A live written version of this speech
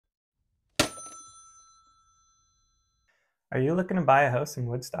Are you looking to buy a house in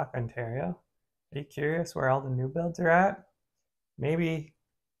Woodstock, Ontario? Are you curious where all the new builds are at? Maybe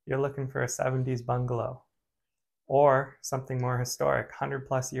you're looking for a 70s bungalow or something more historic,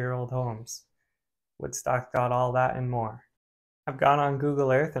 100-plus-year-old homes. Woodstock got all that and more. I've gone on Google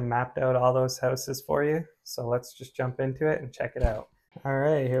Earth and mapped out all those houses for you, so let's just jump into it and check it out. All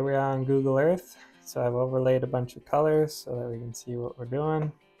right, here we are on Google Earth. So I've overlaid a bunch of colors so that we can see what we're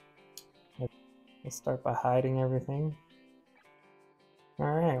doing. Let's start by hiding everything.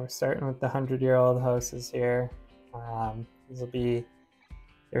 All right, we're starting with the 100-year-old houses here. These will be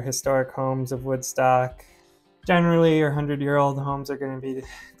your historic homes of Woodstock. Generally, your 100-year-old homes are going to be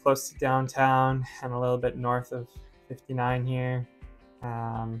close to downtown and a little bit north of 59 here.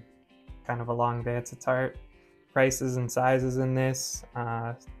 Kind of along Vansittart. Prices and sizes in this,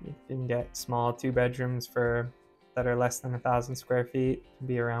 you can get small 2 bedrooms that are less than 1,000 square feet, can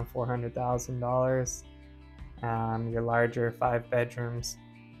be around $400,000. Your larger 5 bedrooms,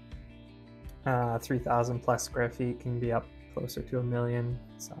 3,000 plus square feet, can be up closer to $1 million.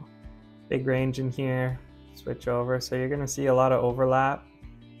 So big range in here. Switch over. So you're going to see a lot of overlap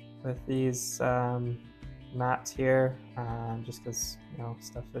with these maps here, just because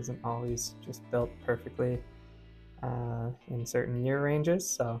stuff isn't always just built perfectly in certain year ranges.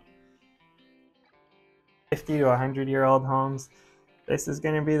 So 50 to 100-year-old homes. This is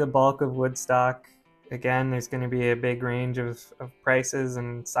going to be the bulk of Woodstock. Again, there's going to be a big range of prices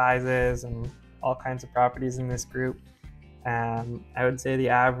and sizes and all kinds of properties in this group. I would say the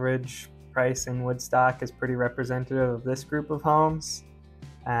average price in Woodstock is pretty representative of this group of homes.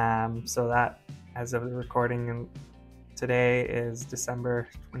 So that, as of the recording today, is December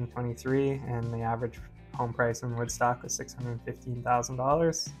 2023, and the average home price in Woodstock was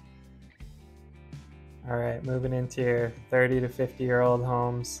 $615,000. All right, moving into your 30 to 50-year-old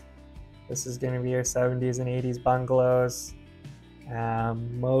homes. This is going to be your 70s and 80s bungalows.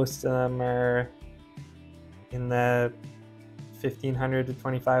 Most of them are in the 1,500 to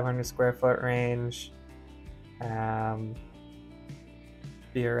 2,500 square foot range.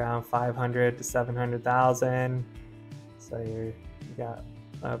 Be around 500 to 700,000. So you got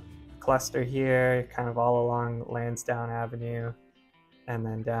a cluster here, kind of all along Lansdowne Avenue, and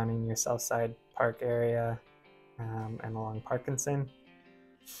then down in your Southside Park area, and along Parkinson.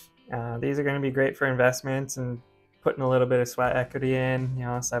 These are going to be great for investments and putting a little bit of sweat equity in.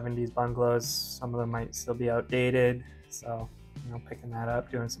 70s bungalows, some of them might still be outdated, so picking that up,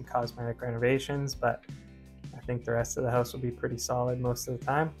 doing some cosmetic renovations, but I think the rest of the house will be pretty solid most of the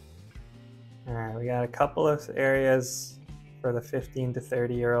time. All right, we got a couple of areas for the 15 to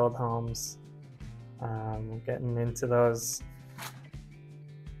 30-year-old homes. Getting into those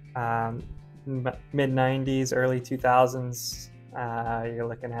mid-90s, early 2000s. You're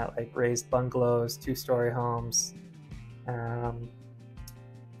looking at like raised bungalows, 2-story homes,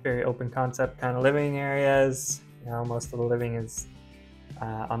 very open concept kind of living areas. Most of the living is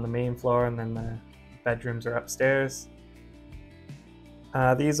on the main floor, and then the bedrooms are upstairs.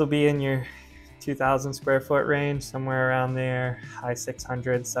 These will be in your 2,000 square foot range, somewhere around there, high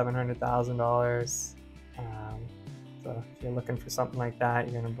 $600,000, $700,000. So if you're looking for something like that,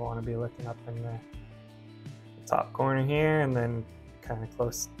 you're going to want to be looking up in the top corner here, and then kind of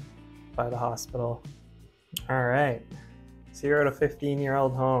close by the hospital. All right, 0 to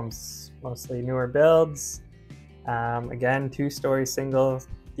 15-year-old homes, mostly newer builds. Again, 2-story single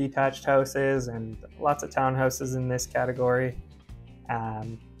detached houses and lots of townhouses in this category.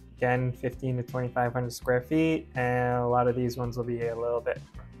 Again, 15 to 2,500 square feet, and a lot of these ones will be a little bit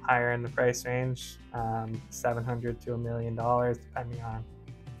higher in the price range, $700,000 to $1 million, depending on,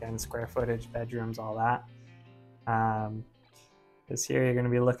 again, square footage, bedrooms, all that. This here, you're going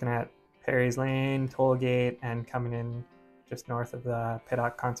to be looking at Perry's Lane, Tollgate, and coming in just north of the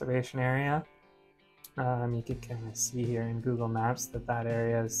Pittock Conservation Area. You can kind of see here in Google Maps that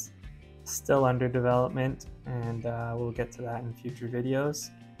area is still under development, and we'll get to that in future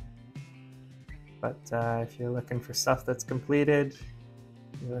videos. But if you're looking for stuff that's completed,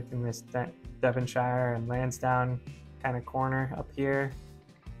 you're looking this Devonshire and Lansdowne kind of corner up here,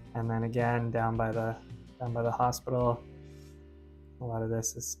 and then again down by the hospital. A lot of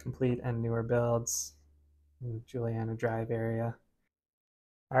this is complete and newer builds in the Juliana Drive area.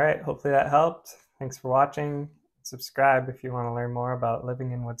 All right, hopefully that helped. Thanks for watching. Subscribe if you want to learn more about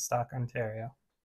living in Woodstock, Ontario.